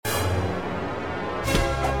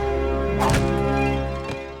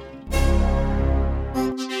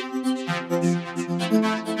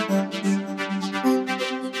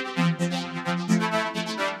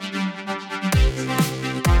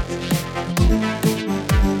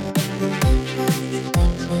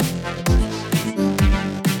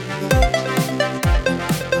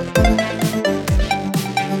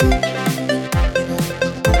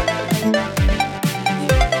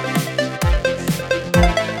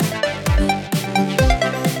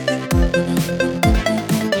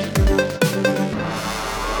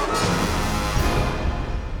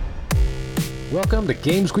to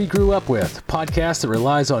Games We Grew Up With, a podcast that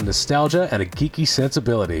relies on nostalgia and a geeky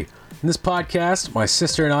sensibility. In this podcast, my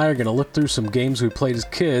sister and I are going to look through some games we played as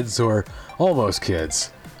kids, or almost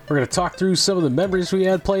kids. We're going to talk through some of the memories we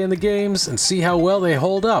had playing the games and see how well they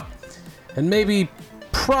hold up. And maybe,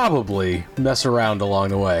 probably, mess around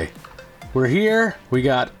along the way. We're here. We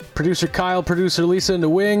got producer Kyle, producer Lisa in the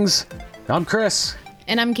wings. I'm Chris.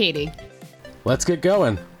 And I'm Katie. Let's get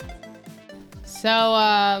going.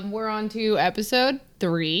 So, we're on to episode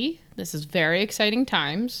 3. This is very exciting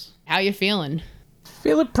times. How you feeling?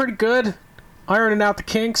 Feeling pretty good. Ironing out the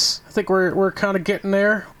kinks. I think we're kind of getting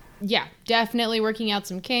there. Yeah, definitely working out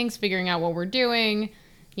some kinks, figuring out what we're doing.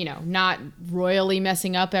 You know, not royally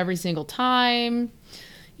messing up every single time.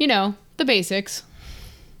 You know, the basics.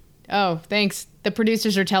 Oh, thanks. The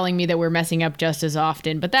producers are telling me that we're messing up just as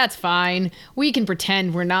often, but that's fine. We can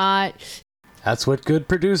pretend we're not. That's what good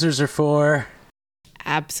producers are for.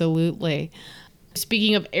 Absolutely.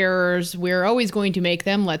 Speaking of errors, we're always going to make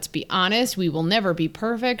them. Let's be honest. We will never be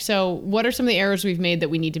perfect. So what are some of the errors we've made that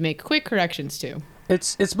we need to make quick corrections to?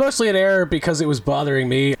 It's mostly an error because it was bothering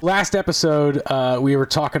me. Last episode, we were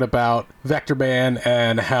talking about Vector Man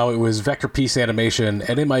and how it was vector piece animation.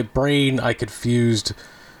 And in my brain, I confused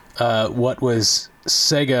what was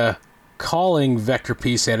Sega calling vector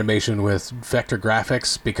piece animation with vector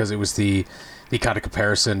graphics because it was the kind of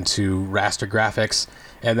comparison to raster graphics,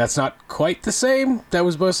 and that's not quite the same. That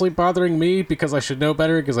was mostly bothering me because I should know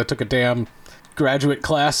better because I took a damn graduate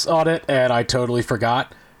class on it and I totally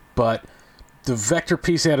forgot. But the vector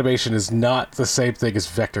piece animation is not the same thing as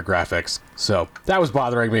vector graphics, so that was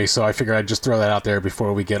bothering me. So I figured I'd just throw that out there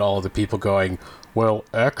before we get all of the people going, well,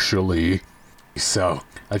 actually. So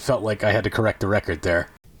I felt like I had to correct the record there.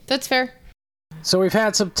 That's fair. So we've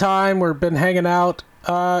had some time. We've been hanging out.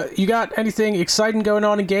 You got anything exciting going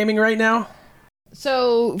on in gaming right now?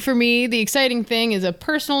 So for me, the exciting thing is a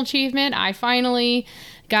personal achievement. I finally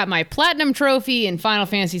got my platinum trophy in Final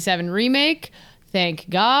Fantasy VII Remake. Thank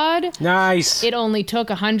God. Nice. It only took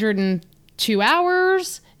 102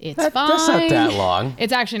 hours. It's fine. That's not that long.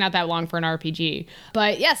 It's actually not that long for an RPG.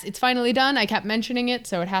 But yes, it's finally done. I kept mentioning it,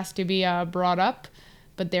 so it has to be brought up.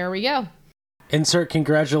 But there we go. Insert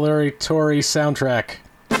congratulatory soundtrack.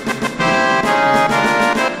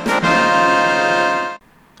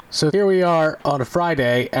 So here we are on a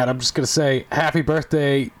Friday, and I'm just going to say happy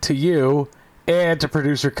birthday to you and to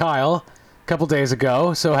producer Kyle a couple days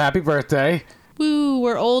ago. So happy birthday. Woo,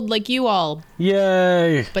 we're old like you all.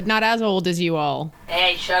 Yay. But not as old as you all.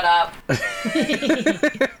 Hey, shut up.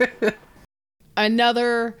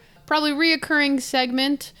 Another probably reoccurring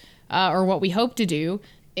segment, or what we hope to do,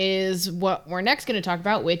 is what we're next going to talk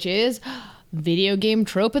about, which is video game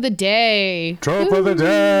trope of the day. Trope of the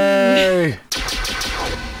day.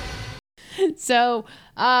 So,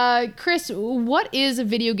 Chris, what is a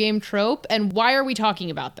video game trope and why are we talking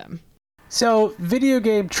about them? So, video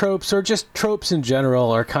game tropes, or just tropes in general,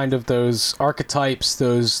 are kind of those archetypes,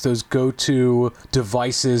 those go-to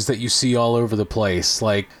devices that you see all over the place.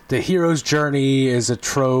 Like, the hero's journey is a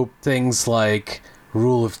trope, things like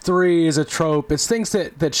Rule of Three is a trope. It's things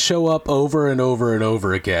that show up over and over and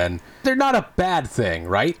over again. They're not a bad thing,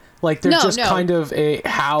 right? Like, they're kind of a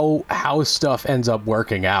how stuff ends up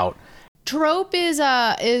working out. Trope is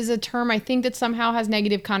a term I think that somehow has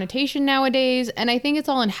negative connotation nowadays, and I think it's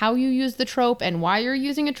all in how you use the trope and why you're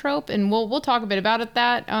using a trope, and we'll talk a bit about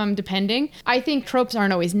that depending. I think tropes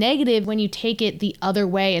aren't always negative when you take it the other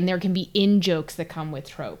way, and there can be in-jokes that come with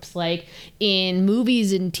tropes. Like in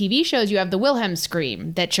movies and TV shows, you have the Wilhelm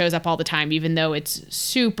scream that shows up all the time, even though it's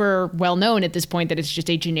super well known at this point that it's just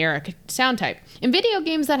a generic sound type. In video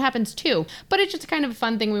games, that happens too, but it's just kind of a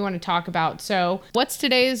fun thing we want to talk about. So what's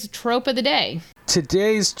today's trope of the day?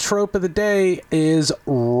 Today's trope of the day is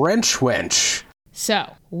wrench wench.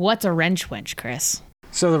 So, what's a wrench wench, Chris?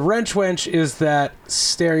 So the wrench wench is that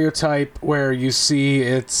stereotype where you see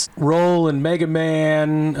it's Roll in Mega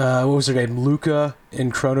Man, what was her name, Luca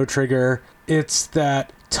in Chrono Trigger. It's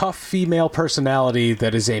that tough female personality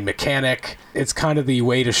that is a mechanic. It's kind of the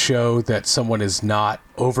way to show that someone is not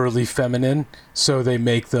overly feminine, so they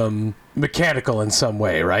make them mechanical in some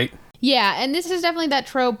way, right? Yeah, and this is definitely that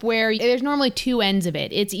trope where there's normally two ends of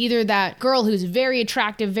it. It's either that girl who's very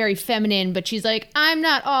attractive, very feminine, but she's like, I'm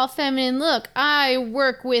not all feminine. Look, I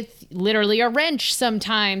work with literally a wrench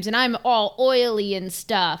sometimes, and I'm all oily and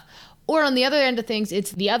stuff. Or on the other end of things,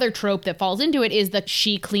 it's the other trope that falls into it is the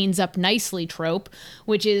she cleans up nicely trope,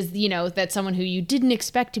 which is, that someone who you didn't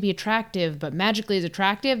expect to be attractive, but magically is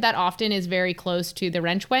attractive. That often is very close to the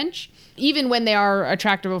wrench wench. Even when they are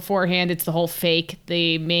attractive beforehand, it's the whole fake.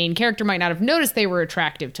 The main character might not have noticed they were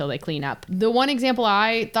attractive till they clean up. The one example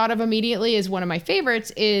I thought of immediately is one of my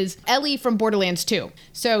favorites is Ellie from Borderlands 2.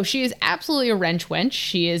 So she is absolutely a wrench wench.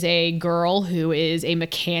 She is a girl who is a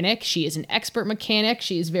mechanic. She is an expert mechanic.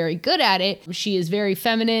 She is very good at it. She is very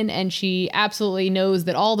feminine, and she absolutely knows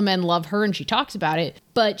that all the men love her, and she talks about it,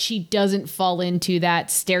 but she doesn't fall into that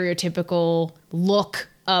stereotypical look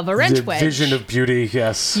of a wrench wench. Vision of beauty,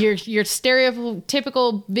 yes. Your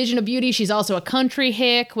stereotypical vision of beauty. She's also a country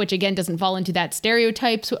hick, which again doesn't fall into that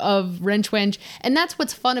stereotypes of wrench wench. And that's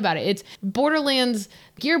what's fun about it. It's Borderlands.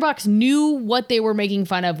 Gearbox knew what they were making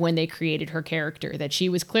fun of when they created her character, that she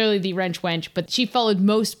was clearly the wrench wench, but she followed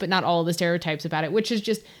most but not all of the stereotypes about it, which is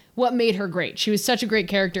just what made her great. She was such a great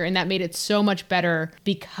character, and that made it so much better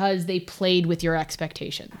because they played with your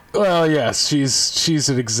expectation. Well, yes, she's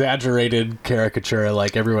an exaggerated caricature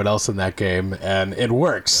like everyone else in that game, and it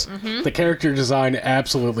works. Mm-hmm. The character design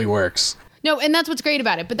absolutely works. No, and that's what's great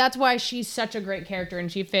about it, but that's why she's such a great character,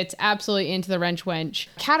 and she fits absolutely into the wrench wench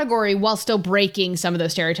category while still breaking some of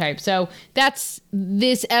those stereotypes. So that's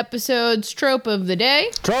this episode's trope of the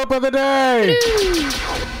day. Trope of the day!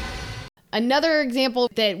 Another example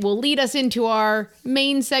that will lead us into our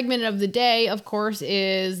main segment of the day, of course,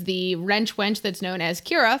 is the wrench wench that's known as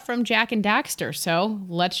Kira from Jak and Daxter. So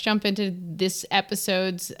let's jump into this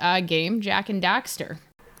episode's game, Jak and Daxter.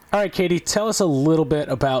 All right, Katie, tell us a little bit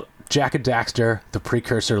about Jak and Daxter, the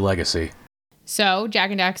Precursor Legacy. So,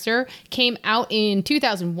 Jak and Daxter came out in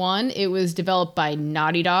 2001. It was developed by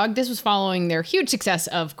Naughty Dog. This was following their huge success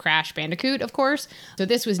of Crash Bandicoot, of course. So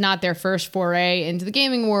this was not their first foray into the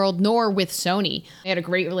gaming world, nor with Sony. They had a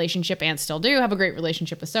great relationship, and still do have a great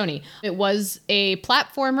relationship with Sony. It was a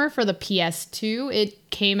platformer for the PS2. It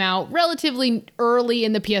came out relatively early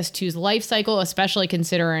in the PS2's life cycle, especially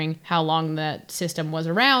considering how long that system was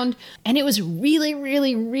around. And it was really,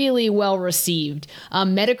 really, really well received.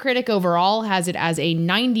 Metacritic overall has it as a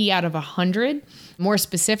 90 out of 100. More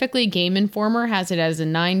specifically, Game Informer has it as a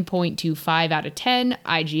 9.25 out of 10.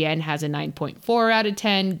 IGN has a 9.4 out of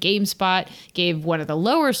 10. GameSpot gave one of the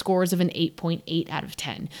lower scores of an 8.8 out of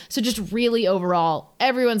 10. So just really overall,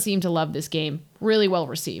 everyone seemed to love this game. Really well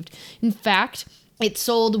received. In fact, it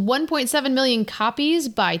sold 1.7 million copies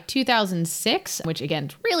by 2006, which again,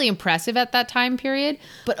 is really impressive at that time period.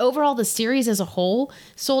 But overall, the series as a whole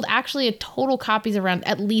sold actually a total copies around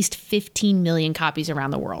at least 15 million copies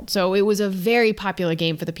around the world. So it was a very popular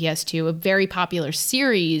game for the PS2, a very popular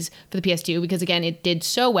series for the PS2, because again, it did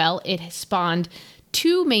so well. It spawned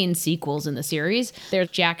two main sequels in the series.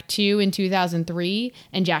 There's Jak 2 in 2003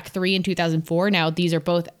 and Jak 3 in 2004. Now, these are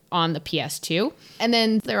both on the PS2. And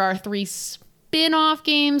then there are three spin-off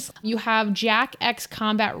games. You have Jak X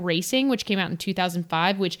Combat Racing, which came out in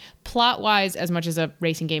 2005, which plot-wise, as much as a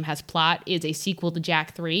racing game has plot, is a sequel to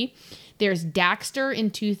Jak 3. There's Daxter in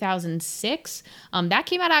 2006. That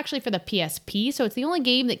came out actually for the PSP, so it's the only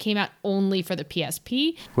game that came out only for the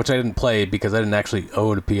PSP. Which I didn't play because I didn't actually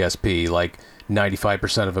own a PSP, like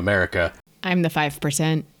 95% of America. I'm the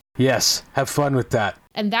 5%. Yes, have fun with that.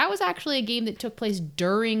 And that was actually a game that took place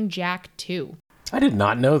during Jak 2. I did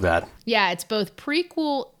not know that. Yeah, it's both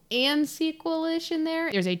prequel and sequel-ish in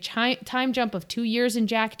there. There's a time jump of 2 years in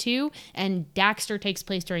Jak 2, and Daxter takes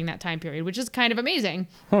place during that time period, which is kind of amazing.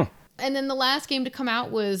 And then the last game to come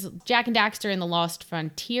out was Jak and Daxter and the Lost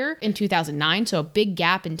Frontier in 2009, so a big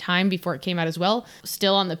gap in time before it came out as well,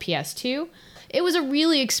 still on the PS2. It was a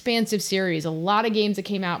really expansive series, a lot of games that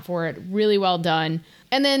came out for it, really well done.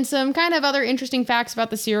 And then some kind of other interesting facts about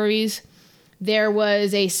the series. There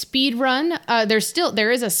was a speed run.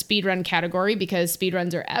 There is a speed run category because speed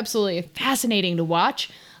runs are absolutely fascinating to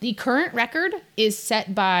watch. The current record is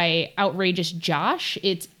set by Outrageous Josh.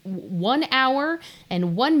 It's 1 hour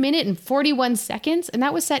and 1 minute and 41 seconds, and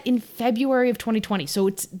that was set in February of 2020. So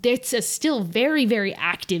it's a still very, very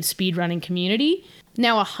active speedrunning community.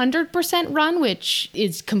 Now, 100% run, which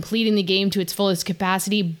is completing the game to its fullest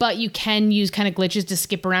capacity, but you can use kind of glitches to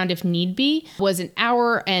skip around if need be, was 1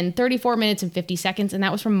 hour and 34 minutes and 50 seconds, and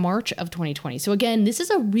that was from March of 2020. So again, this is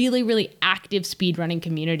a really, really active speedrunning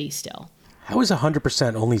community still. How is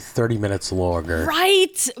 100% only 30 minutes longer?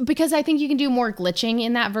 Right, because I think you can do more glitching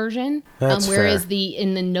in that version, whereas fair.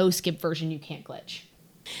 in the no-skip version, you can't glitch.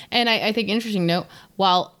 And I think, interesting note,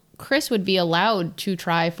 while Chris would be allowed to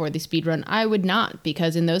try for the speedrun. I would not,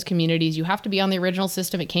 because in those communities, you have to be on the original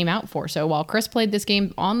system it came out for. So while Chris played this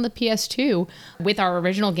game on the PS2 with our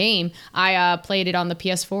original game, I played it on the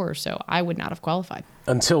PS4, so I would not have qualified.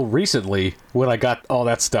 Until recently, when I got all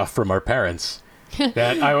that stuff from our parents,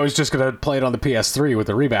 that I was just going to play it on the PS3 with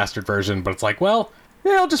the remastered version, but it's like, well,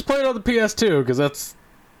 yeah, I'll just play it on the PS2, because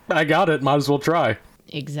I got it, might as well try.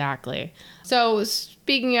 Exactly. So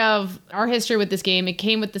speaking of our history with this game, it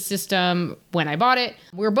came with the system when I bought it.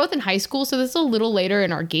 We were both in high school, so this is a little later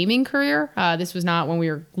in our gaming career. This was not when we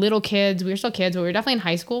were little kids. We were still kids, but we were definitely in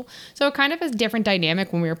high school. So it kind of has a different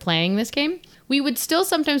dynamic when we were playing this game. We would still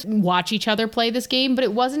sometimes watch each other play this game, but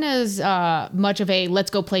it wasn't as much of a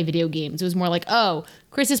let's go play video games. It was more like, oh,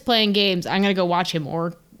 Chris is playing games, I'm going to go watch him,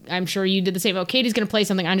 or I'm sure you did the same. Oh, Katie's going to play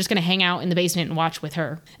something. I'm just going to hang out in the basement and watch with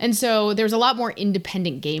her. And so there was a lot more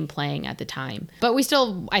independent game playing at the time. But we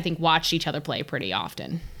still, I think, watched each other play pretty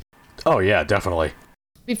often. Oh, yeah, definitely.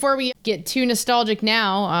 Before we get too nostalgic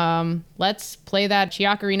now, let's play that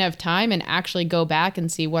Ocarina of Time and actually go back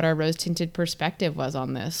and see what our rose-tinted perspective was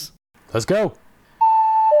on this. Let's go.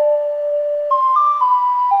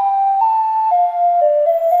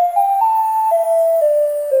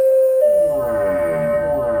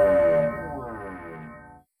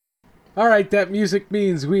 All right, that music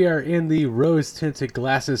means we are in the rose-tinted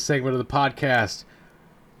glasses segment of the podcast.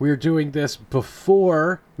 We're doing this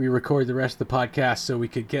before we record the rest of the podcast so we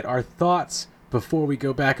could get our thoughts before we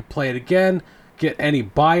go back and play it again, get any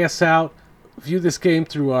bias out, view this game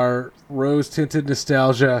through our rose-tinted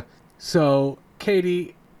nostalgia. So,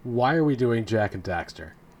 Katie, why are we doing Jak and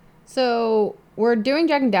Daxter? So we're doing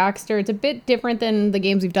Jak and Daxter. It's a bit different than the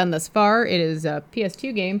games we've done thus far. It is a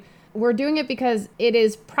PS2 game. We're doing it because it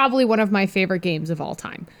is probably one of my favorite games of all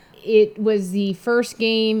time. It was the first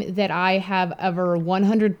game that I have ever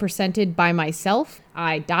 100%ed by myself.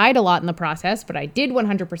 I died a lot in the process, but I did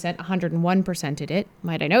 100%, 101%ed it,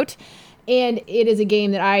 might I note. And it is a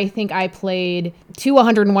game that I think I played to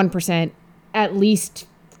 101% at least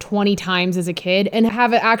 20 times as a kid, and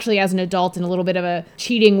have it actually as an adult in a little bit of a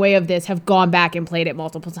cheating way of this, have gone back and played it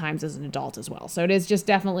multiple times as an adult as well. So it is just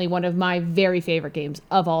definitely one of my very favorite games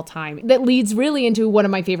of all time that leads really into one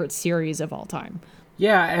of my favorite series of all time.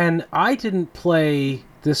 Yeah, and I didn't play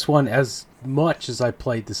this one as much as I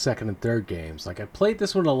played the second and third games. Like, I played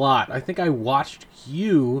this one a lot. I think I watched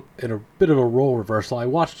you, in a bit of a role reversal, I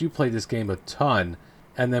watched you play this game a ton,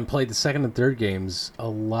 and then played the second and third games a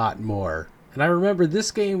lot more. And I remember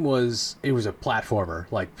this game was a platformer,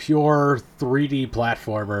 like pure 3D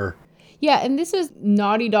platformer. Yeah, and this was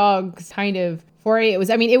Naughty Dog's kind of foray. It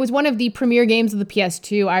was one of the premier games of the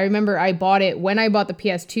PS2. I remember I bought it when I bought the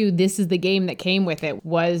PS2. This is the game that came with it,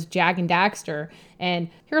 was Jak and Daxter. And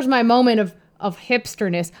here's my moment of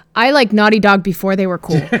hipsterness. I liked Naughty Dog before they were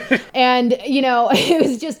cool. And,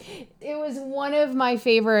 it was one of my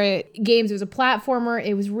favorite games. It was a platformer.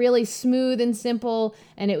 It was really smooth and simple,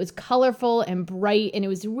 and it was colorful and bright, and it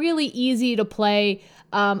was really easy to play.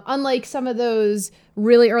 Unlike some of those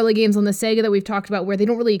really early games on the Sega that we've talked about where they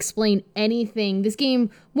don't really explain anything, this game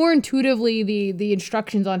more intuitively, the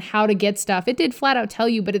instructions on how to get stuff, it did flat out tell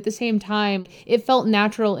you, but at the same time, it felt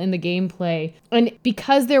natural in the gameplay. And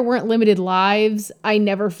because there weren't limited lives, I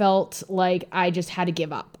never felt like I just had to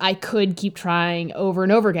give up. I could keep trying over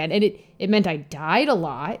and over again. And it meant I died a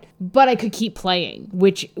lot, but I could keep playing,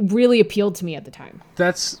 which really appealed to me at the time.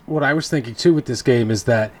 That's what I was thinking too with this game, is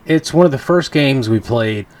that it's one of the first games we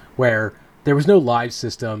played where there was no live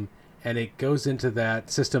system, and it goes into that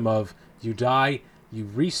system of you die, you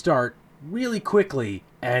restart really quickly,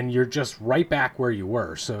 and you're just right back where you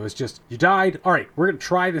were. So it's just, you died, all right, we're going to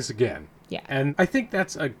try this again. Yeah. And I think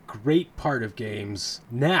that's a great part of games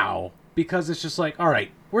now, because it's just like, all right,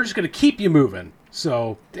 we're just going to keep you moving.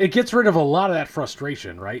 So it gets rid of a lot of that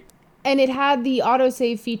frustration, right? And it had the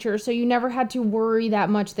autosave feature, so you never had to worry that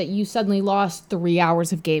much that you suddenly lost 3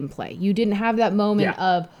 hours of gameplay. You didn't have that moment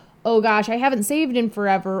of, oh gosh, I haven't saved in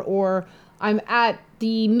forever, or I'm at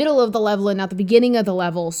the middle of the level and not the beginning of the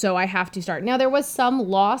level, so I have to start. Now, there was some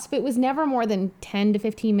loss, but it was never more than 10 to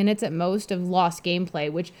 15 minutes at most of lost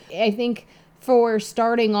gameplay, which I think for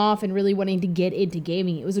starting off and really wanting to get into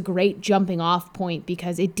gaming, it was a great jumping off point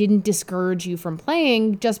because it didn't discourage you from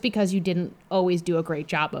playing just because you didn't always do a great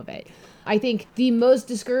job of it. I think the most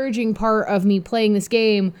discouraging part of me playing this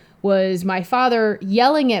game was my father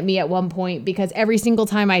yelling at me at one point because every single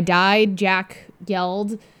time I died, Jak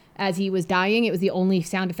yelled as he was dying. It was the only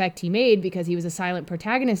sound effect he made because he was a silent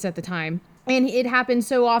protagonist at the time. And it happened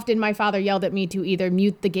so often, my father yelled at me to either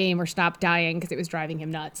mute the game or stop dying because it was driving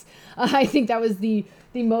him nuts. I think that was the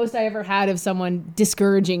most I ever had of someone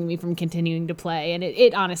discouraging me from continuing to play. And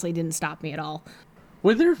it honestly didn't stop me at all.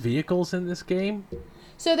 Were there vehicles in this game?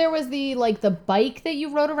 So there was the bike that you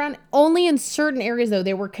rode around. Only in certain areas, though.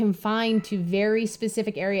 They were confined to very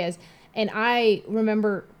specific areas. And I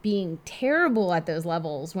remember being terrible at those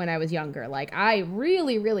levels when I was younger. Like, I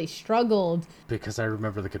really, really struggled. Because I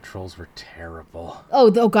remember the controls were terrible.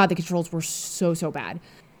 Oh God, the controls were so, so bad.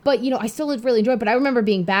 But, I still really enjoyed it. But I remember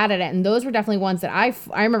being bad at it. And those were definitely ones that I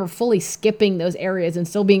remember fully skipping those areas and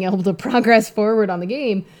still being able to progress forward on the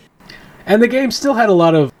game. And the game still had a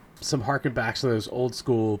lot of some harken backs to those old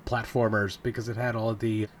school platformers because it had all of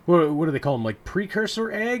the, what do they call them, like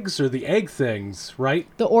precursor eggs or the egg things, right?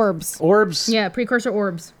 The orbs. Orbs? Yeah, precursor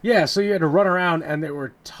orbs. Yeah, so you had to run around and there were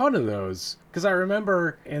a ton of those. Because I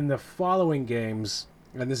remember in the following games,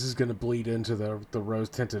 and this is going to bleed into the rose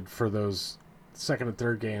tinted for those second and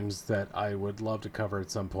third games that I would love to cover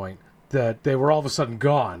at some point, that they were all of a sudden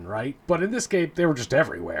gone, right? But in this game, they were just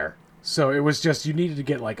everywhere. So it was just, you needed to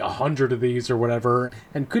get like 100 of these or whatever.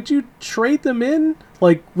 And could you trade them in?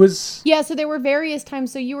 Yeah, so there were various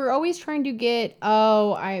times. So you were always trying to get,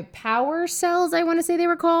 power cells, I want to say they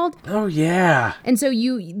were called. Oh, yeah. And so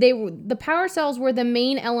the power cells were the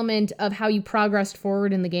main element of how you progressed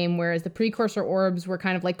forward in the game, whereas the precursor orbs were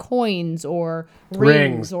kind of like coins or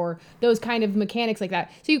rings or those kind of mechanics like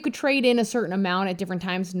that. So you could trade in a certain amount at different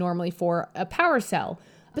times normally for a power cell.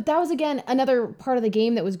 But that was, again, another part of the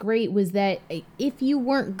game that was great was that if you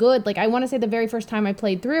weren't good, like I want to say the very first time I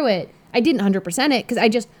played through it, I didn't 100% it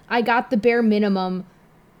because I got the bare minimum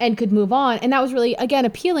and could move on. And that was really, again,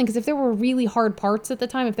 appealing because if there were really hard parts at the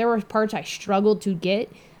time, if there were parts I struggled to get,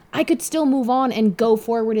 I could still move on and go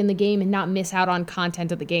forward in the game and not miss out on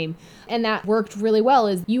content of the game. And that worked really well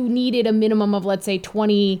is you needed a minimum of, let's say,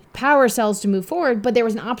 20 power cells to move forward, but there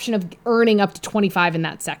was an option of earning up to 25 in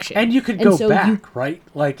that section. And you could go back, right?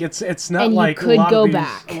 Like, it's not like a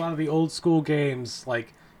lot of the old school games,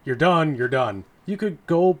 like, you're done. You could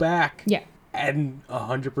go back and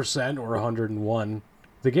 100% or 101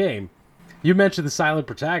 the game. You mentioned the silent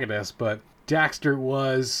protagonist, but Daxter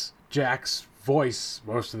was Jack's voice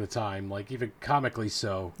most of the time, like even comically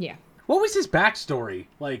so. Yeah. What was his backstory?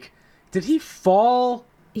 Like, did he fall?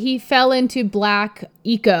 He fell into black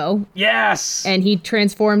eco. Yes. And he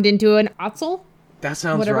transformed into an Otzel. That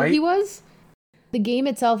sounds whatever right. He was. The game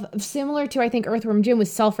itself, similar to I think Earthworm Jim,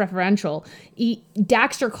 was self-referential.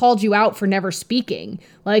 Daxter called you out for never speaking.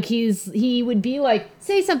 Like he would be like,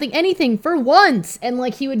 say something, anything for once, and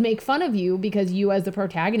like he would make fun of you because you as the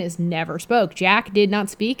protagonist never spoke. Jack did not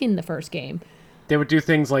speak in the first game. They would do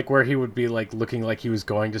things like where he would be like looking like he was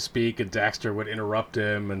going to speak and Daxter would interrupt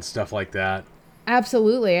him and stuff like that.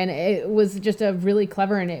 Absolutely, and it was just a really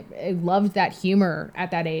clever, and it loved that humor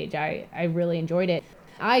at that age. I really enjoyed it.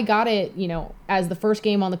 I got it, as the first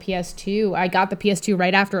game on the PS2. I got the PS2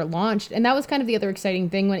 right after it launched, and that was kind of the other exciting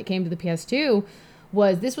thing when it came to the PS2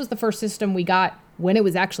 was this was the first system we got when it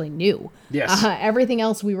was actually new. Yes. Everything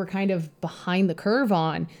else we were kind of behind the curve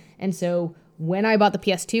on, and so when I bought the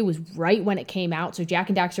PS2 was right when it came out. So Jak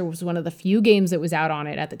and Daxter was one of the few games that was out on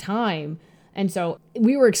it at the time. And so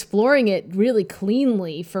we were exploring it really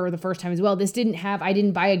cleanly for the first time as well. I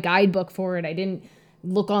didn't buy a guidebook for it. I didn't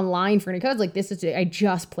look online for any codes. Like I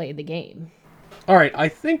just played the game. All right. I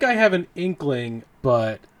think I have an inkling,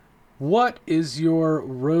 but what is your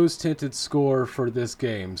rose-tinted score for this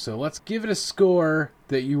game? So let's give it a score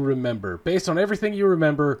that you remember. Based on everything you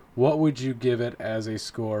remember, what would you give it as a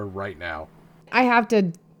score right now? I have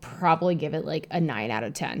to probably give it like a 9 out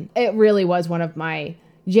of 10. It really was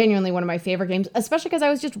genuinely one of my favorite games, especially because I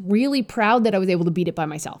was just really proud that I was able to beat it by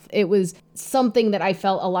myself. It was something that I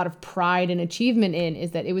felt a lot of pride and achievement in,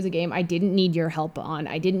 is that it was a game I didn't need your help on.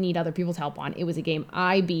 I didn't need other people's help on. It was a game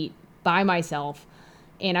I beat by myself,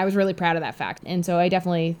 and I was really proud of that fact. And so I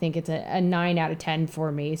definitely think it's a 9 out of 10 for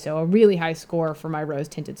me, so a really high score for my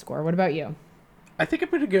rose-tinted score. What about you? I think I'm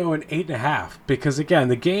going to go an 8.5 because, again,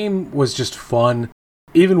 the game was just fun.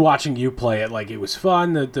 Even watching you play it, like, it was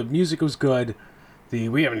fun. The music was good. We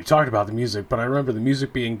haven't even talked about the music, but I remember the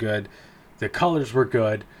music being good. The colors were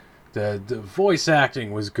good. The voice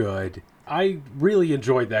acting was good. I really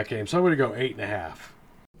enjoyed that game, so I'm going to go 8.5.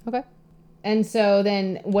 Okay. And so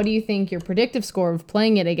then what do you think your predictive score of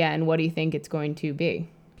playing it again, what do you think it's going to be?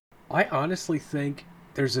 I honestly think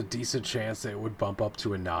there's a decent chance that it would bump up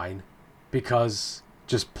to a 9 because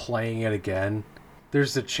just playing it again,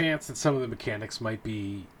 there's a chance that some of the mechanics might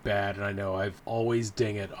be bad, and I know I've always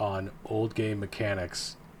ding it on old game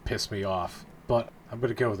mechanics, piss me off, but I'm going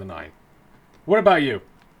to go with a 9. What about you?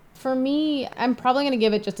 For me, I'm probably going to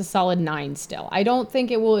give it just a solid 9 still. I don't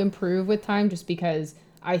think it will improve with time just because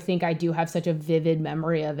I think I do have such a vivid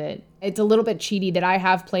memory of it. It's a little bit cheaty that I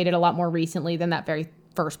have played it a lot more recently than that very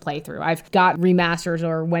first playthrough. I've got remasters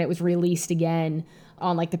or when it was released again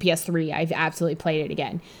on like the PS3, I've absolutely played it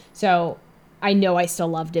again. So I know I still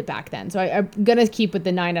loved it back then. So I'm going to keep with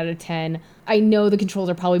the 9 out of 10. I know the controls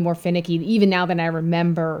are probably more finicky even now than I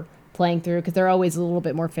remember playing through because they're always a little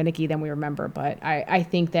bit more finicky than we remember. But I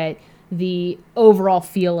think that the overall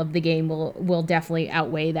feel of the game will definitely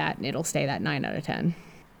outweigh that, and it'll stay that 9 out of 10.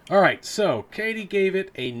 All right, so Katie gave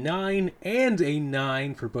it a 9 and a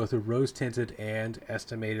 9 for both a rose-tinted and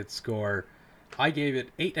estimated score. I gave it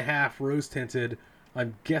 8.5 rose-tinted.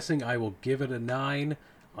 I'm guessing I will give it a 9.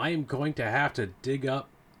 I am going to have to dig up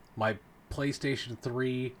my PlayStation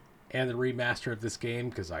 3 and the remaster of this game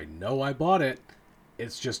because I know I bought it.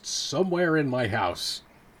 It's just somewhere in my house.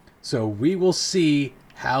 So we will see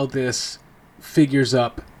how this figures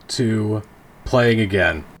up to playing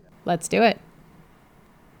again. Let's do it.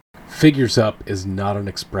 Figures up is not an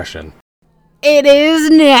expression. It is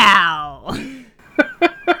now.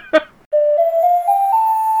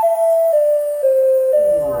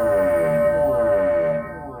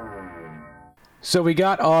 So we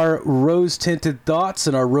got our rose-tinted thoughts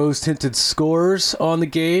and our rose-tinted scores on the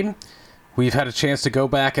game. We've had a chance to go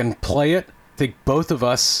back and play it. I think both of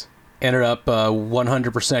us ended up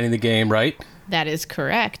 100%ing the game, right? That is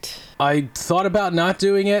correct. I thought about not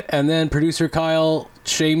doing it, and then producer Kyle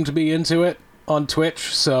shamed me into it on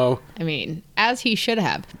Twitch, so... I mean, as he should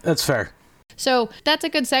have. That's fair. So that's a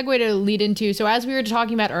good segue to lead into. So as we were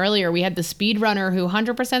talking about earlier, we had the speedrunner who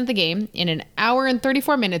 100%ed the game in an hour and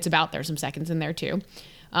 34 minutes about. There's some seconds in there too,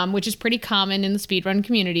 which is pretty common in the speedrun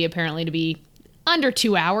community, apparently, to be under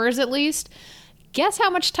 2 hours at least. Guess how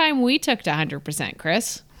much time we took to 100%,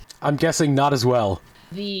 Chris? I'm guessing not as well.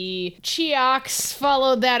 The Cheoks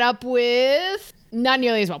followed that up with... not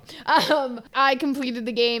nearly as well. I completed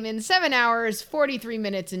the game in 7 hours, 43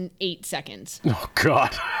 minutes, and 8 seconds. Oh,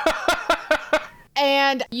 God.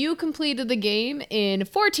 And you completed the game in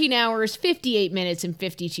 14 hours, 58 minutes, and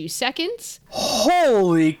 52 seconds.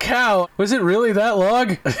 Holy cow. Was it really that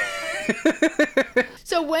long?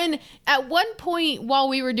 So when, at one point while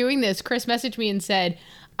we were doing this, Chris messaged me and said,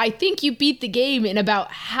 I think you beat the game in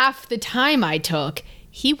about half the time I took.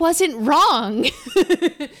 He wasn't wrong.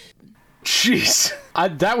 Jeez.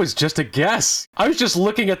 That was just a guess. I was just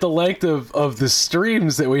looking at the length of the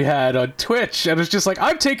streams that we had on Twitch, and it's just like,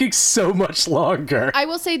 I'm taking so much longer. I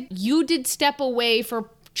will say you did step away for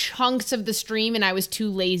chunks of the stream, and I was too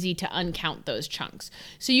lazy to uncount those chunks.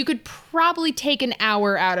 So you could probably take an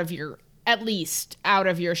hour at least out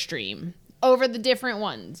of your stream. Over the different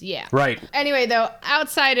ones, yeah. Right. Anyway, though,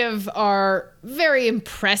 outside of our very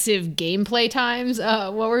impressive gameplay times,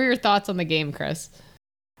 what were your thoughts on the game, Chris?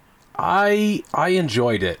 I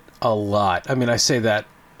enjoyed it a lot. I mean, I say that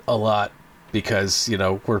a lot because,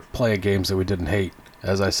 we're playing games that we didn't hate,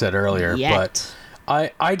 as I said earlier. Yet. But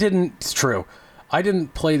I didn't, it's true. I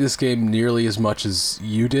didn't play this game nearly as much as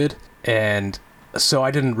you did, and so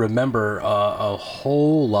I didn't remember a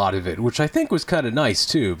whole lot of it, which I think was kind of nice,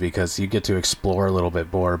 too, because you get to explore a little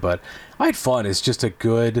bit more. But I had fun. It's just a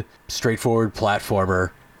good, straightforward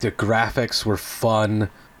platformer. The graphics were fun.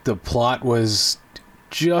 The plot was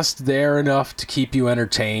just there enough to keep you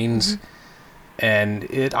entertained. Mm-hmm.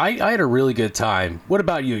 And I had a really good time. What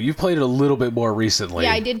about you? You've played it a little bit more recently.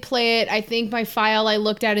 Yeah, I did play it. I think my file I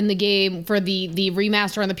looked at in the game for the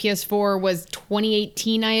remaster on the PS4 was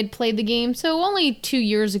 2018 I had played the game. So only 2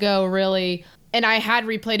 years ago, really. And I had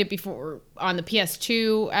replayed it before on the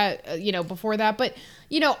PS2, before that. But,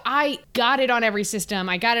 I got it on every system.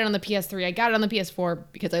 I got it on the PS3. I got it on the PS4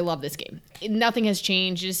 because I love this game. Nothing has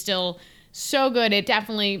changed. It is still so good. It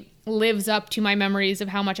definitely lives up to my memories of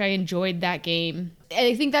how much I enjoyed that game. And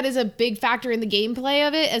I think that is a big factor in the gameplay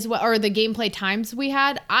of it as well, or the gameplay times we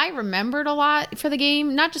had. I remembered a lot for the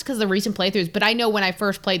game, not just because of the recent playthroughs, but I know when I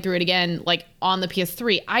first played through it again, like on the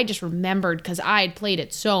PS3, I just remembered because I had played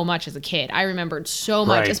it so much as a kid. I remembered so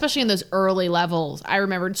much, especially in those early levels. I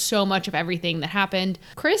remembered so much of everything that happened.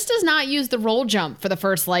 Chris does not use the roll jump for the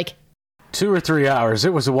first 2 or 3 hours.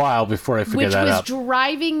 It was a while before I figured that out. Which was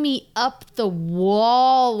driving me up the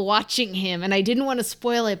wall watching him. And I didn't want to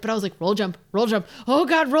spoil it, but I was like, roll jump, roll jump. Oh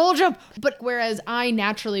God, roll jump. But whereas I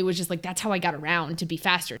naturally was just like, that's how I got around to be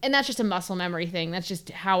faster. And that's just a muscle memory thing. That's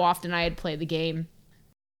just how often I had played the game.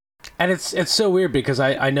 And it's so weird because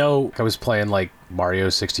I know I was playing Mario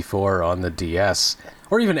 64 on the DS,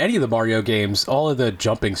 or even any of the Mario games. All of the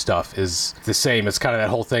jumping stuff is the same. It's kind of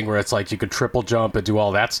that whole thing where it's like you could triple jump and do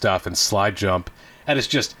all that stuff and slide jump. And it's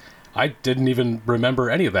just, I didn't even remember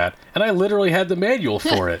any of that. And I literally had the manual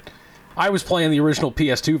for it. I was playing the original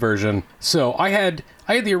PS2 version, so I had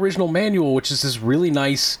the original manual, which is this really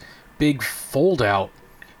nice big fold out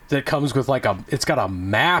that comes with like it's got a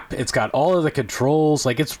map, it's got all of the controls,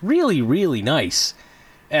 like it's really, really nice.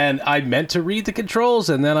 And I meant to read the controls,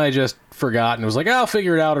 and then I just forgot and was like, I'll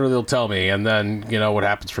figure it out or they'll tell me. And then, what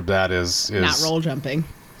happens from that is not roll jumping.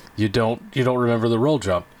 You don't remember the roll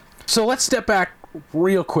jump. So let's step back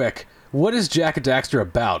real quick. What is Jak and Daxter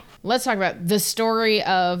about? Let's talk about the story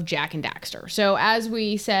of Jak and Daxter. So as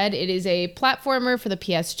we said, it is a platformer for the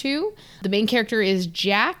PS2. The main character is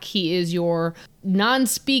Jak. He is your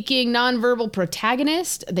non-speaking, non-verbal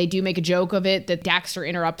protagonist. They do make a joke of it that Daxter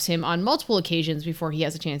interrupts him on multiple occasions before he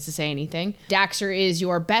has a chance to say anything. Daxter is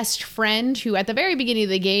your best friend who at the very beginning of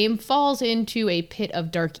the game falls into a pit of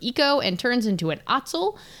dark eco and turns into an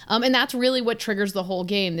Ottsel. And that's really what triggers the whole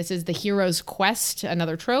game. This is the hero's quest,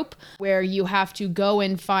 another trope, where you have to go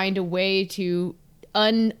and find a way to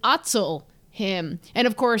un-Ottsel him. And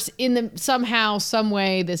of course, somehow, some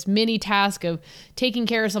way, this mini task of taking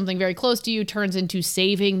care of something very close to you turns into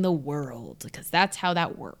saving the world, because that's how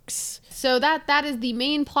that works. So that is the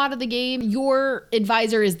main plot of the game. Your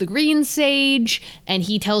advisor is the Green Sage, and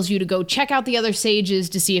he tells you to go check out the other sages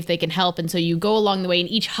to see if they can help. And so you go along the way, and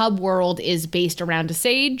each hub world is based around a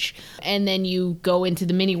sage. And then you go into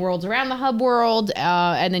the mini worlds around the hub world,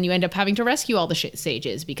 and then you end up having to rescue all the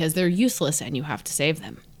sages because they're useless and you have to save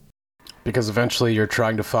them. Because eventually you're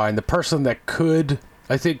trying to find the person that could,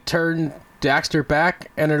 I think, turn Daxter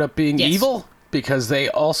back, ended up being evil, because they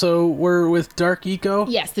also were with Dark Eco.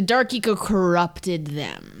 Yes, the Dark Eco corrupted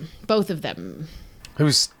them. Both of them.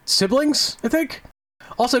 Who's siblings, I think?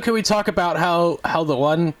 Also, can we talk about how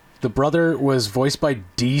the brother was voiced by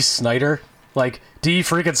Dee Snider? Like, Dee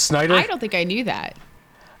freaking Snider? I don't think I knew that.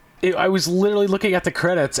 I was literally looking at the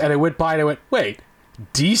credits, and I went by and I went, wait,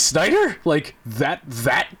 Dee Snider? Like,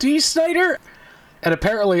 that Dee Snider? And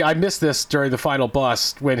apparently I missed this during the final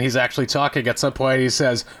boss when he's actually talking. At some point he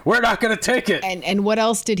says, we're not going to take it. And what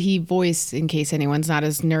else did he voice, in case anyone's not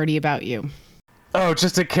as nerdy about you? Oh,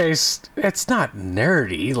 just in case. It's not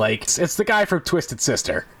nerdy. Like, it's the guy from Twisted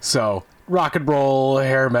Sister. So, rock and roll,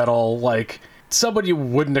 hair metal, like, someone you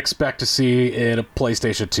wouldn't expect to see in a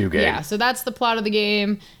PlayStation 2 game. Yeah, so that's the plot of the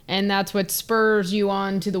game, and that's what spurs you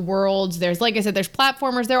on to the worlds. There's, like I said, there's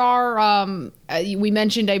platformers. There are, we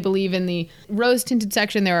mentioned, I believe, in the rose-tinted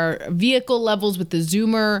section, there are vehicle levels with the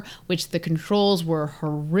zoomer, which the controls were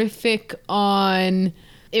horrific on.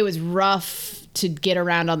 It was rough to get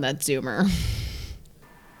around on that zoomer.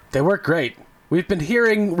 They work great. We've been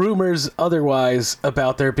hearing rumors otherwise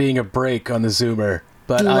about there being a break on the zoomer.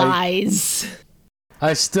 But lies.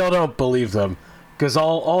 I still don't believe them, because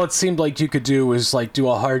all it seemed like you could do was like do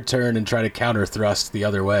a hard turn and try to counter thrust the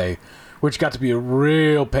other way, which got to be a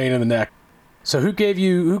real pain in the neck. So who gave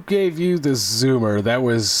you the zoomer? That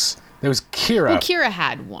was Kira. Well, Kira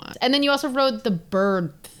had one, and then you also rode the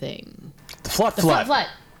bird thing. The flut.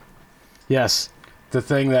 Yes, the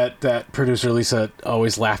thing that producer Lisa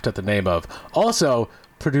always laughed at the name of. Also,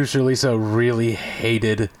 producer Lisa really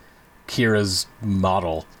hated Kira's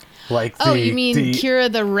model. Like you mean Kira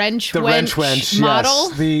the wrench wench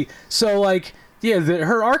model? Yes.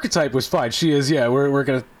 Her archetype was fine. She is, we're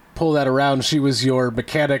gonna pull that around. She was your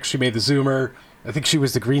mechanic. She made the zoomer. I think she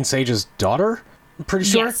was the Green Sage's daughter, I'm pretty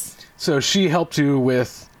sure. Yes. So she helped you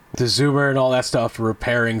with the zoomer and all that stuff,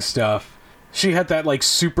 repairing stuff. She had that like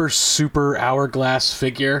super hourglass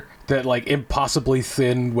figure, that like impossibly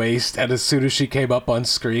thin waist, and as soon as she came up on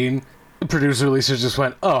screen, producer Lisa just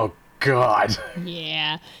went, oh God.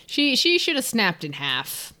 Yeah. She should have snapped in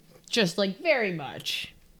half. Just like very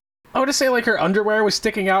much. I would say like her underwear was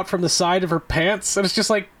sticking out from the side of her pants, and it's just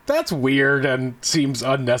like, that's weird and seems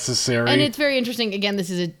unnecessary. And it's very interesting. Again, this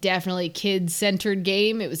is a definitely kid-centered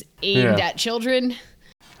game. It was aimed at children.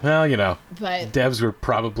 Well, but devs were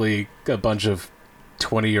probably a bunch of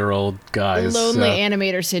 20-year-old guys. Lonely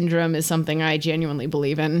animator syndrome is something I genuinely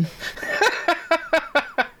believe in.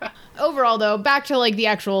 Overall, though, back to like the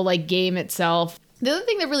actual like game itself. The other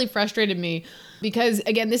thing that really frustrated me, because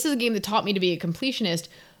again, this is a game that taught me to be a completionist,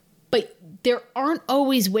 but there aren't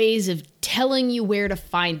always ways of telling you where to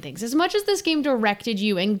find things. As much as this game directed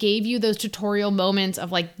you and gave you those tutorial moments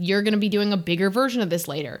of like, you're going to be doing a bigger version of this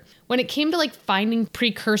later. When it came to like finding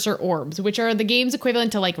precursor orbs, which are the game's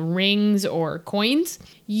equivalent to like rings or coins,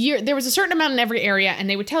 there was a certain amount in every area, and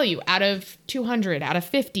they would tell you out of 200, out of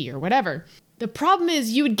 50 or whatever. The problem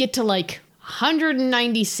is you would get to like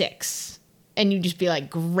 196 and you'd just be like,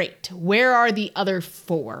 great, where are the other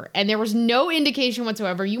 4? And there was no indication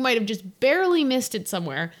whatsoever. You might have just barely missed it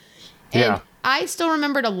somewhere. And I still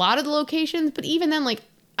remembered a lot of the locations, but even then, like,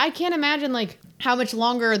 I can't imagine, like, how much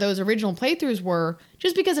longer those original playthroughs were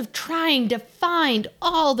just because of trying to find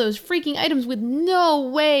all those freaking items with no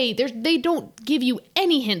way. They don't give you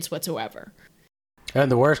any hints whatsoever.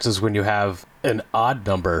 And the worst is when you have an odd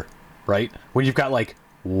number, right? When you've got like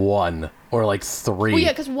 1 or like 3. Well,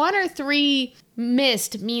 yeah, because 1 or 3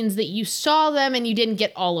 missed means that you saw them and you didn't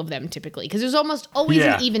get all of them typically. Because there's almost always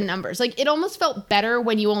an even numbers. Like, it almost felt better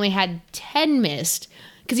when you only had 10 missed.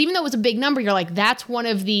 Because even though it was a big number, you're like, that's one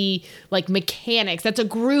of the, like, mechanics. That's a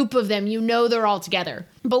group of them. You know they're all together.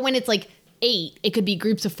 But when it's, like, 8, it could be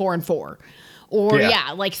groups of 4 and 4. Or,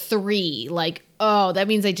 like 3. Like, oh, that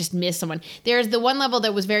means I just missed someone. There's the one level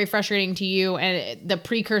that was very frustrating to you, and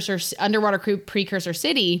the underwater precursor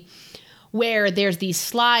city, where there's these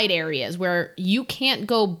slide areas where you can't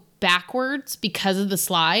go backwards because of the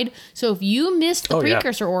slide. So if you missed the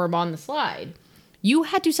precursor orb on the slide, you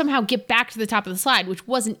had to somehow get back to the top of the slide, which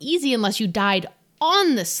wasn't easy unless you died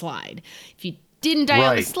on the slide. If you didn't die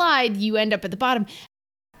on the slide, you end up at the bottom.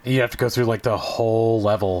 You have to go through like the whole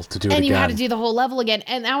level to do it again. And you had to do the whole level again.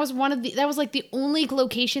 And that was that was like the only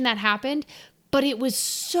location that happened, but it was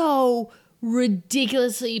so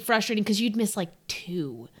ridiculously frustrating because you'd miss like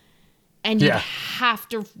 2. And you'd have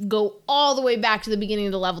to go all the way back to the beginning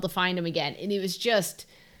of the level to find them again. And it was just...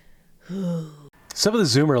 Some of the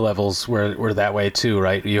zoomer levels were that way too,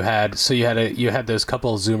 right? You had those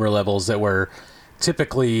couple of zoomer levels that were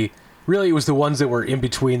typically... Really, it was the ones that were in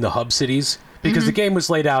between the hub cities. Because the game was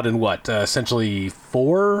laid out in what? Essentially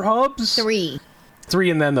 4 hubs? 3.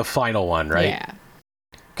 3 and then the final one, right? Yeah.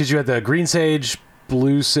 Because you had the green sage,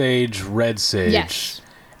 blue sage, red sage. Yes.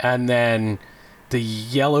 And then the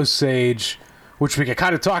yellow sage, which we could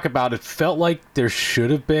kind of talk about. It felt like there should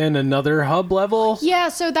have been another hub level. Yeah,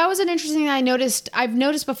 so that was an interesting thing I've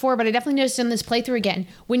noticed before, but I definitely noticed in this playthrough again.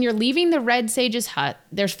 When you're leaving the red sage's hut,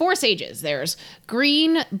 there's 4 sages. There's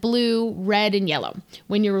green, blue, red, and yellow.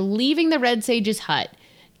 When you're leaving the red sage's hut,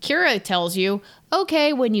 Kira tells you,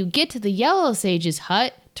 okay, when you get to the yellow sage's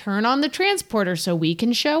hut, turn on the transporter so we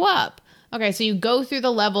can show up. Okay, so you go through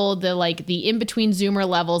the level, the in-between zoomer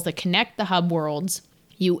levels that connect the hub worlds.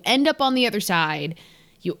 You end up on the other side.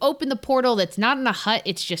 You open the portal that's not in a hut.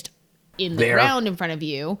 It's just in the ground in front of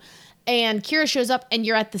you. And Kira shows up and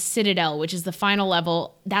you're at the Citadel, which is the final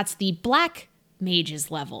level. That's the Black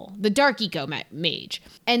Mage's level, the Dark Eco Mage.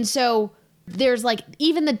 And so there's like,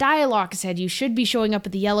 even the dialogue said you should be showing up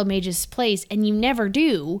at the Yellow Mage's place, and you never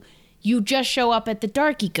do. You just show up at the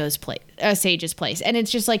Dark Eco's Sage's place. And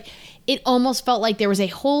it's just like, it almost felt like there was a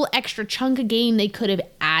whole extra chunk of game they could have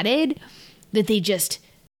added that they just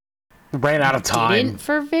ran out of time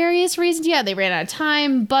for various reasons. Yeah, they ran out of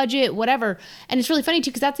time, budget, whatever. And it's really funny too,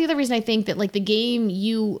 because that's the other reason I think that like the game,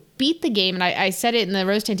 you beat the game, and I said it in the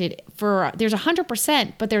Rose Tinted, there's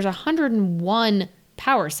 100%, but there's 101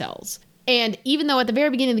 power cells. And even though at the very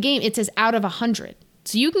beginning of the game it says out of 100,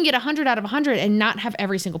 so you can get 100 out of 100 and not have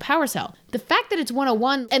every single power cell. The fact that it's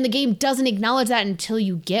 101 and the game doesn't acknowledge that until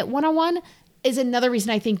you get 101 is another reason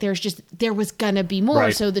I think there was gonna be more.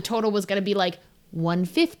 Right. So the total was gonna be like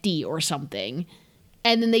 150 or something,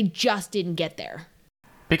 and then they just didn't get there.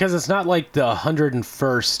 Because it's not like the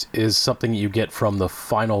 101st is something you get from the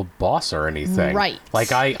final boss or anything. Right.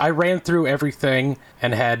 Like I ran through everything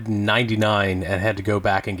and had 99 and had to go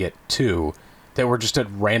back and get 2 that were just at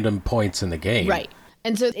random points in the game. Right.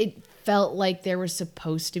 And so it felt like there was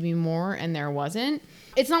supposed to be more and there wasn't.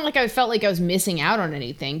 It's not like I felt like I was missing out on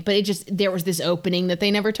anything, but there was this opening that they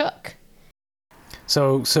never took.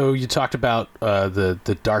 So you talked about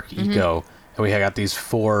the Dark Eco, and we got these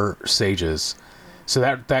 4 sages. So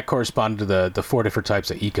that corresponded to the 4 different types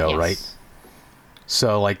of eco, yes. Right?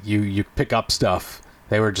 So like you pick up stuff.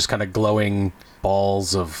 They were just kind of glowing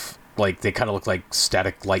balls of, like, they kind of look like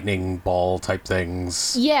static lightning ball type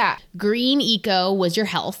things. Yeah. Green eco was your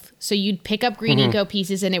health. So you'd pick up green eco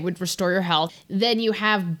pieces and it would restore your health. Then you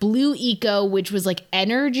have blue eco, which was like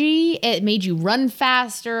energy. It made you run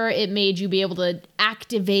faster. It made you be able to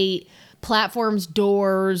activate platforms,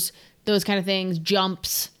 doors, those kind of things,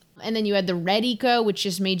 jumps. And then you had the red eco, which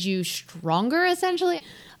just made you stronger, essentially.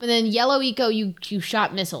 And then yellow eco, you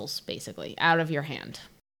shot missiles, basically, out of your hand.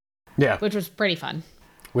 Yeah. Which was pretty fun.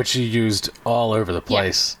 Which you used all over the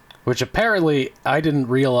place. Yeah. Which apparently I didn't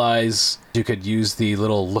realize you could use the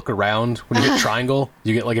little look around when you hit triangle.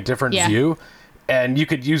 You get like a different view. And you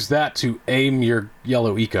could use that to aim your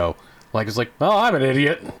yellow eco. Like, it's like, oh, I'm an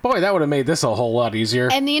idiot. Boy, that would have made this a whole lot easier.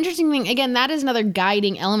 And the interesting thing, again, that is another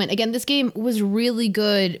guiding element. Again, this game was really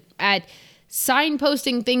good at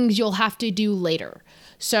signposting things you'll have to do later.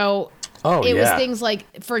 So Oh, It was yeah. things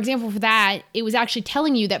like, for example, for that, it was actually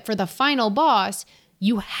telling you that for the final boss,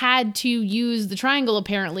 you had to use the triangle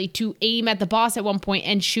apparently to aim at the boss at one point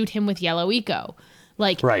and shoot him with yellow eco.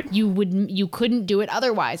 Like Right. you couldn't do it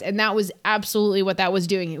otherwise. And that was absolutely what that was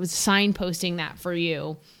doing. It was signposting that for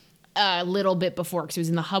you a little bit before, because it was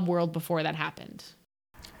in the hub world before that happened.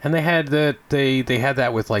 And they had that they had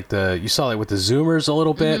that with like you saw that with the zoomers a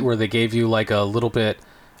little bit, where they gave you like a little bit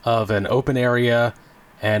of an open area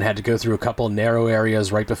and had to go through a couple narrow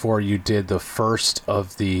areas right before you did the first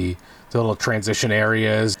of the little transition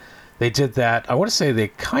areas. They did that. I want to say they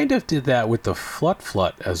kind of did that with the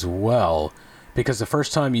Flut as well, because the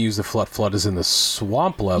first time you use the Flut is in the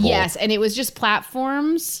swamp level. Yes, and it was just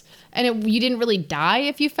platforms, and you didn't really die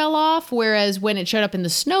if you fell off, whereas when it showed up in the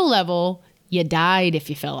snow level, you died if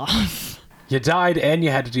you fell off. You died and you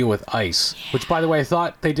had to deal with ice, which, by the way, I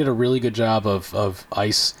thought they did a really good job of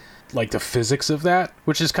ice, like the physics of that,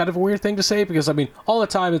 which is kind of a weird thing to say because, I mean, all the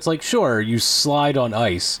time it's like, sure, you slide on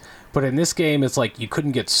ice, but in this game it's like you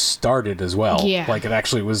couldn't get started as well. Yeah. Like it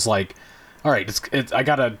actually was like, all right, I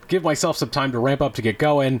gotta give myself some time to ramp up to get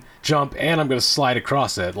going, jump, and I'm gonna slide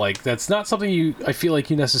across it. Like that's not something I feel like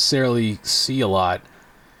you necessarily see a lot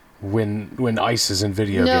when ice is in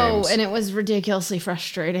video games. No, and it was ridiculously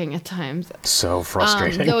frustrating at times. So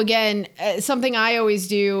frustrating. Though again, something I always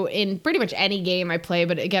do in pretty much any game I play,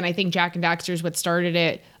 but again, I think Jak and Daxter is what started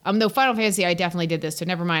it. Though Final Fantasy, I definitely did this, so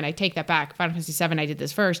never mind, I take that back. Final Fantasy 7, I did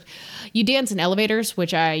this first. You dance in elevators,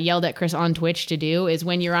 which I yelled at Chris on Twitch to do, is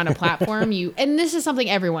when you're on a platform, and this is something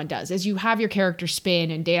everyone does, is you have your character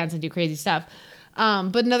spin and dance and do crazy stuff.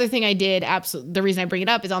 But another thing I did, the reason I bring it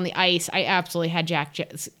up is on the ice, I absolutely had Jak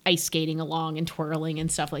ice skating along and twirling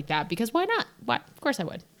and stuff like that, because why not? Why? Of course I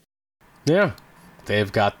would. Yeah.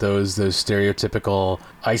 They've got those stereotypical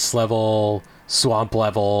ice level, swamp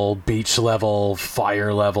level, beach level,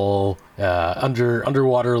 fire level,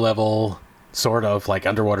 underwater level, sort of like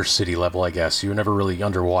underwater city level, I guess. You were never really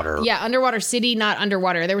underwater. Yeah, underwater city, not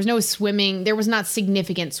underwater. There was no swimming. There was not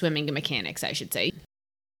significant swimming mechanics, I should say.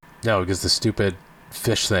 No, because the stupid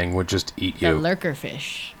fish thing would just eat The you. lurker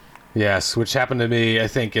fish. Yes, which happened to me, I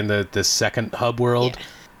think, in the second hub world.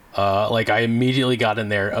 Like, I immediately got in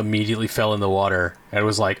there, immediately fell in the water, and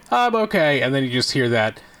was like, I'm okay. And then you just hear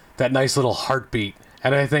that nice little heartbeat.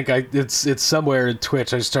 And I think it's somewhere in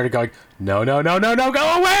Twitch, I just started going, no, go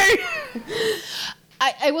away!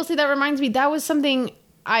 I will say that reminds me, that was something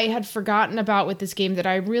I had forgotten about with this game that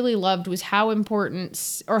I really loved, was how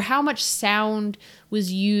important or how much sound was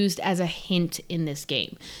used as a hint in this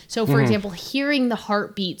game. So, for example, hearing the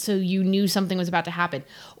heartbeat so you knew something was about to happen,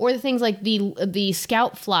 or the things like the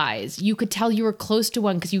scout flies, you could tell you were close to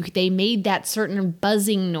one because they made that certain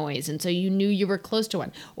buzzing noise, and so you knew you were close to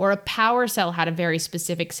one. Or a power cell had a very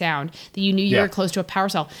specific sound that you knew you were close to a power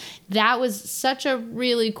cell. That was such a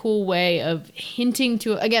really cool way of hinting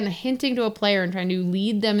to a player and trying to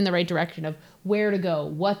lead them in the right direction of where to go,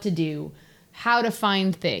 what to do, how to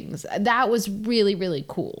find things. That was really, really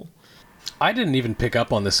cool. I didn't even pick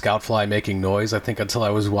up on the scout fly making noise, I think, until I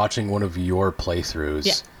was watching one of your playthroughs.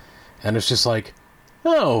 Yeah. And it's just like,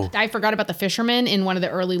 oh. I forgot about the fisherman in one of the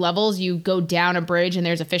early levels. You go down a bridge and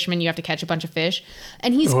there's a fisherman. You have to catch a bunch of fish.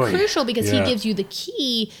 And he's crucial because he gives you the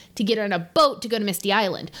key to get on a boat to go to Misty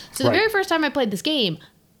Island. So the very first time I played this game,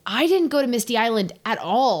 I didn't go to Misty Island at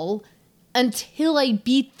all until I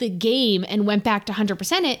beat the game and went back to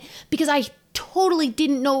 100% it, because I totally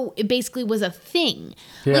didn't know it basically was a thing.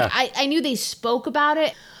 Yeah. Like I knew they spoke about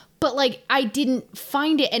it, but like I didn't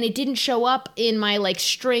find it, and it didn't show up in my like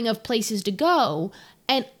string of places to go,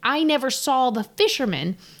 and I never saw the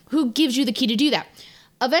fisherman who gives you the key to do that.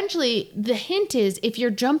 Eventually, the hint is if you're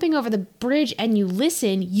jumping over the bridge and you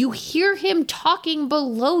listen, you hear him talking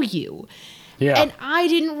below you. Yeah. And I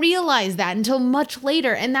didn't realize that until much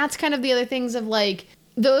later. And that's kind of the other things of like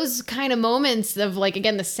those kind of moments of like,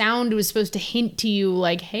 again, the sound was supposed to hint to you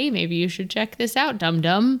like, hey, maybe you should check this out,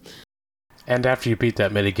 dum-dum. And after you beat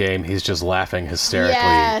that minigame, he's just laughing hysterically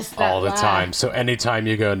all the time. So anytime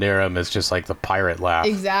you go near him, it's just like the pirate laugh.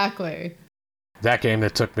 Exactly. That game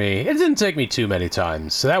it didn't take me too many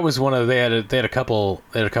times. So that was one of they had a couple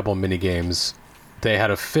mini games. They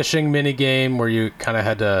had a fishing mini game where you kind of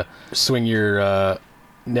had to swing your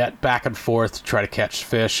net back and forth to try to catch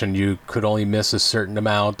fish, and you could only miss a certain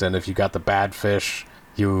amount, and if you got the bad fish,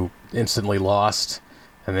 you instantly lost.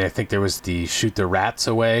 And then I think there was the shoot the rats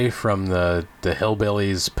away from the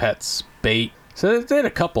hillbillies' pets bait. So they had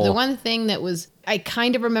a couple. The one thing that I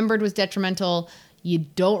kind of remembered was detrimental. You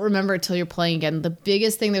don't remember it till you're playing again. The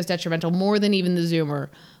biggest thing that was detrimental, more than even the zoomer,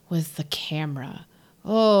 was the camera.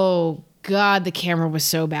 Oh, God, the camera was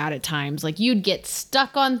so bad at times. Like, you'd get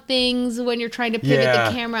stuck on things when you're trying to pivot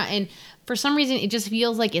the camera, and for some reason it just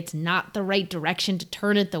feels like it's not the right direction to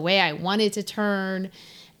turn it the way I want it to turn.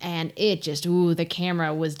 And it just, the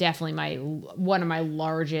camera was definitely one of my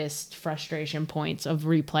largest frustration points of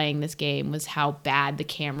replaying this game, was how bad the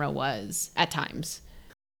camera was at times.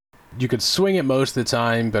 You could swing it most of the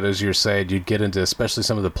time, but as you're saying, you'd get into especially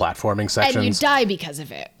some of the platforming sections. And you die because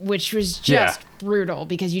of it, which was just brutal,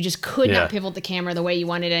 because you just could not pivot the camera the way you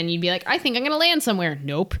wanted, and you'd be like, I think I'm going to land somewhere.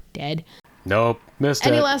 Nope, dead. Nope, missed it.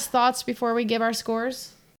 Any last thoughts before we give our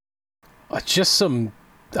scores? Just some...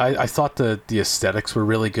 I thought the aesthetics were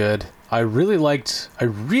really good. I really liked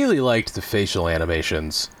the facial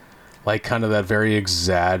animations. Like, kind of that very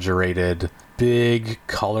exaggerated, big,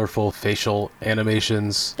 colorful facial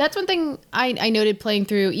animations. That's one thing I noted playing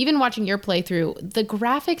through, even watching your playthrough. The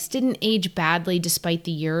graphics didn't age badly despite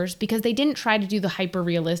the years, because they didn't try to do the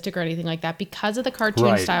hyper-realistic or anything like that, because of the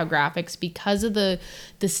cartoon-style graphics, because of the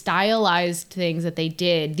stylized things that they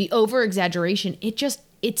did, the over-exaggeration.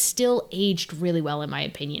 It still aged really well, in my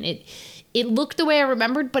opinion. It looked the way I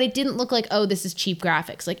remembered, but it didn't look like, oh, this is cheap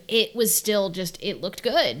graphics. Like, it was still just, it looked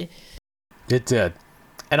good. It did.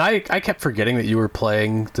 And I kept forgetting that you were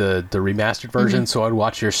playing the remastered version, so I'd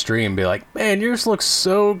watch your stream and be like, man, yours looks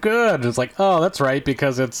so good. And it's like, oh, that's right,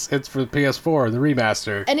 because it's for the PS4, the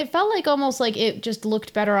remaster. And it felt like almost like it just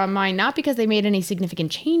looked better on mine, not because they made any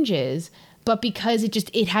significant changes, but because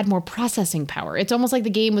it had more processing power. It's almost like the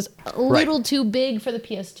game was a little too big for the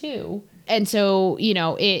PS2. And so,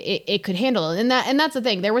 it could handle it. And that's the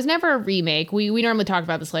thing. There was never a remake. We normally talk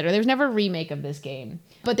about this later. There was never a remake of this game.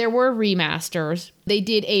 But there were remasters. They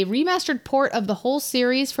did a remastered port of the whole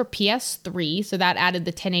series for PS3. So that added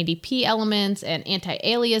the 1080p elements and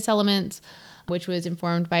anti-alias elements, which was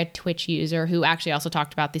informed by a Twitch user who actually also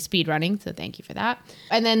talked about the speedrunning, so thank you for that.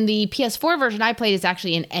 And then the PS4 version I played is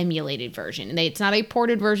actually an emulated version. It's not a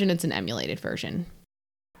ported version, it's an emulated version.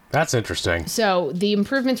 That's interesting. So the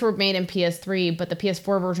improvements were made in PS3, but the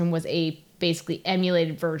PS4 version was a basically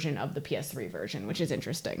emulated version of the PS3 version, which is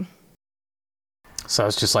interesting. So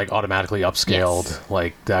it's just like automatically upscaled,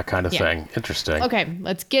 like that kind of thing. Interesting. Okay,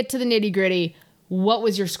 let's get to the nitty gritty. What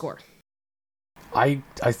was your score? I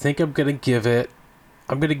think I'm gonna give it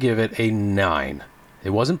a 9. It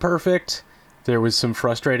wasn't perfect. There was some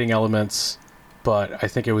frustrating elements, but I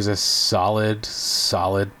think it was a solid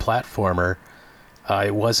platformer.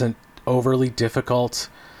 It wasn't overly difficult.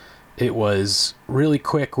 It was really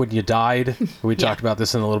quick when you died. We talked about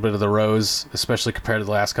this in a little bit of the rows, especially compared to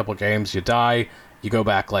the last couple of games. You die, you go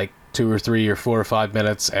back like 2 or 3 or 4 or 5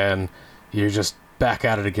 minutes, and you're just back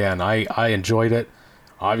at it again. I enjoyed it.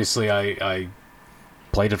 Obviously, I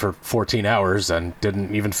played it for 14 hours and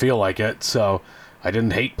didn't even feel like it, so I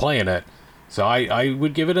didn't hate playing it. So I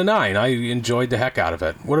would give it a 9. I enjoyed the heck out of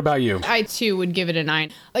it. What about you? I, too, would give it a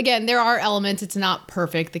 9. Again, there are elements. It's not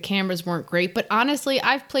perfect. The cameras weren't great. But honestly,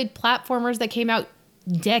 I've played platformers that came out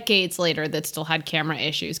decades later that still had camera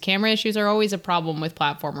issues. Camera issues are always a problem with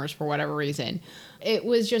platformers for whatever reason. It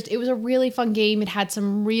was a really fun game. It had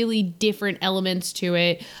some really different elements to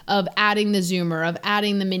it, of adding the zoomer, of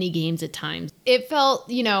adding the mini games at times. It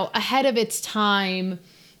felt, ahead of its time.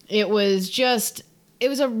 It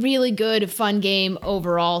was a really good, fun game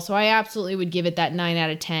overall. So I absolutely would give it that 9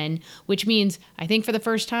 out of 10, which means I think for the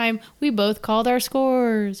first time, we both called our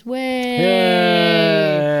scores. Yay!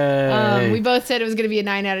 We both said it was going to be a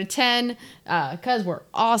 9 out of 10 because we're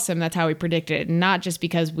awesome. That's how we predicted it, not just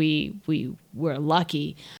because we were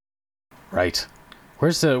lucky. Right.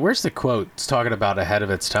 Where's the quote? It's talking about ahead of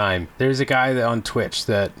its time. There's a guy on Twitch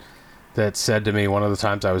that said to me one of the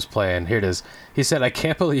times I was playing, here it is. He said, I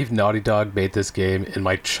can't believe Naughty Dog made this game in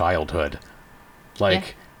my childhood.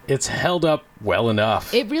 It's held up well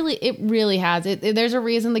enough. It really has. There's a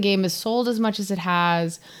reason the game is sold as much as it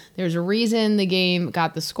has. There's a reason the game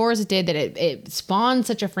got the scores it did, that it spawned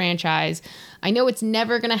such a franchise. I know it's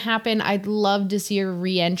never going to happen. I'd love to see a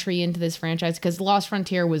re-entry into this franchise, because Lost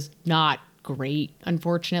Frontier was not great,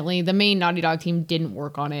 unfortunately. The main Naughty Dog team didn't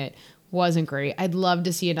work on it. Wasn't great. I'd love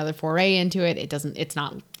to see another foray into it. It's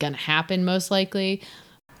not gonna happen, most likely,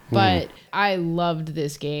 but I loved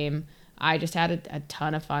this game. I just had a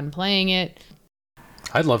ton of fun playing it.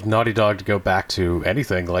 I'd love Naughty Dog to go back to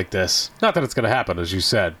anything like this. Not that it's gonna happen, as you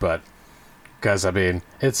said, but because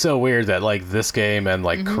it's so weird that this game and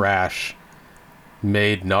Crash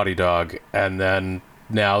made Naughty Dog, and then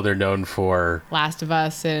now they're known for Last of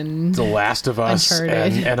Us and The Last of Us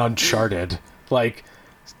Uncharted. and Uncharted.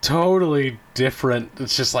 Totally different.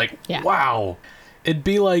 It's just wow. It'd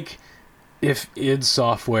be like if id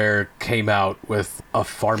Software came out with a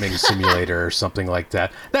farming simulator or something like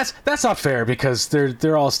that. That's not fair because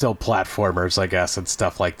they're all still platformers, I guess, and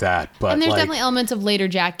stuff like that. But and there's definitely elements of later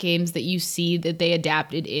Jak games that you see that they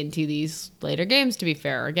adapted into these later games, to be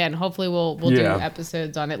fair. Again, hopefully we'll do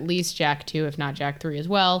episodes on at least Jak 2, if not Jak 3 as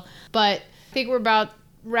well. But I think we're about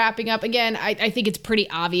wrapping up. Again, I think it's pretty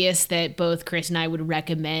obvious that both Chris and I would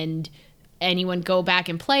recommend anyone go back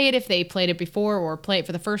and play it if they played it before, or play it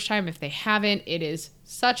for the first time if they haven't. It is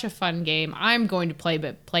such a fun game. I'm going to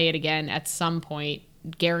play it again at some point,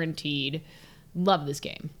 guaranteed. Love this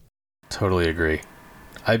game. Totally agree.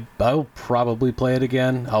 I'll probably play it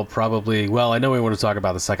again. I know we want to talk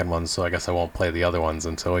about the second one, so I guess I won't play the other ones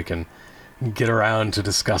until we can get around to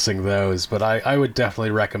discussing those. But I would definitely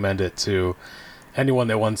recommend it to anyone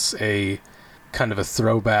that wants a kind of a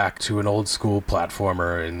throwback to an old school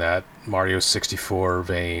platformer in that Mario 64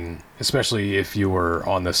 vein, especially if you were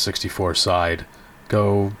on the 64 side.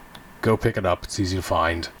 Go pick it up. It's easy to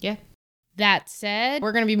find. Yeah. That said,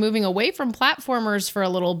 we're going to be moving away from platformers for a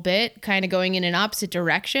little bit, kind of going in an opposite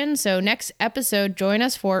direction. So next episode, join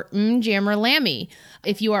us for Jammer Lammy.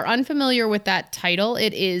 If you are unfamiliar with that title,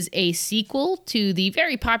 it is a sequel to the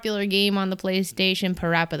very popular game on the PlayStation,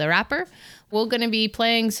 Parappa the Rapper. We're going to be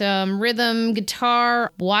playing some rhythm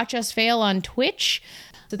guitar. Watch us fail on Twitch.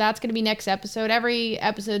 So that's going to be next episode. Every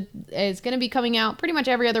episode is going to be coming out pretty much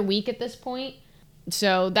every other week at this point.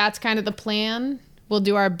 So that's kind of the plan. We'll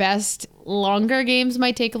do our best. Longer games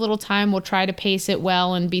might take a little time. We'll try to pace it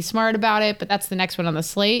well and be smart about it, but that's the next one on the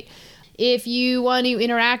slate. If you want to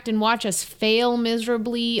interact and watch us fail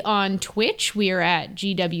miserably on Twitch, we are at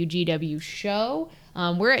GWGW Show.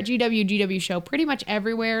 We're at GWGW Show pretty much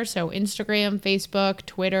everywhere. So Instagram, Facebook,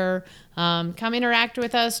 Twitter. Come interact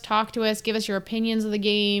with us, talk to us, give us your opinions of the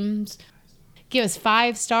games. Give us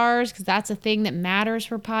 5 stars because that's a thing that matters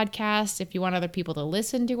for podcasts. If you want other people to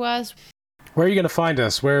listen to us. Where are you going to find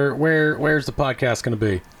us? Where's the podcast going to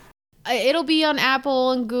be? It'll be on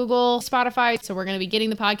Apple and Google, Spotify. So we're going to be getting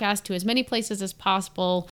the podcast to as many places as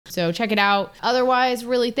possible. So check it out. Otherwise,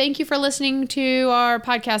 really, thank you for listening to our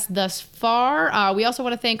podcast thus far. We also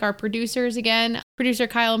want to thank our producers again, producer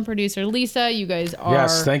Kyle and producer Lisa. You guys are...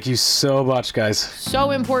 Yes, thank you so much, guys.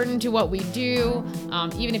 So important to what we do.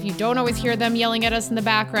 Even if you don't always hear them yelling at us in the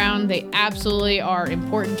background, they absolutely are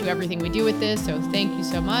important to everything we do with this. So thank you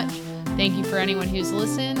so much. Thank you for anyone who's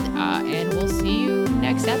listened, and we'll see you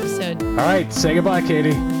next episode. All right, say goodbye,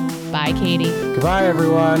 Katie. Bye, Katie. Goodbye,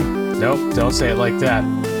 everyone. Nope, don't say it like that.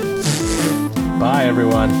 Bye,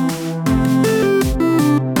 everyone.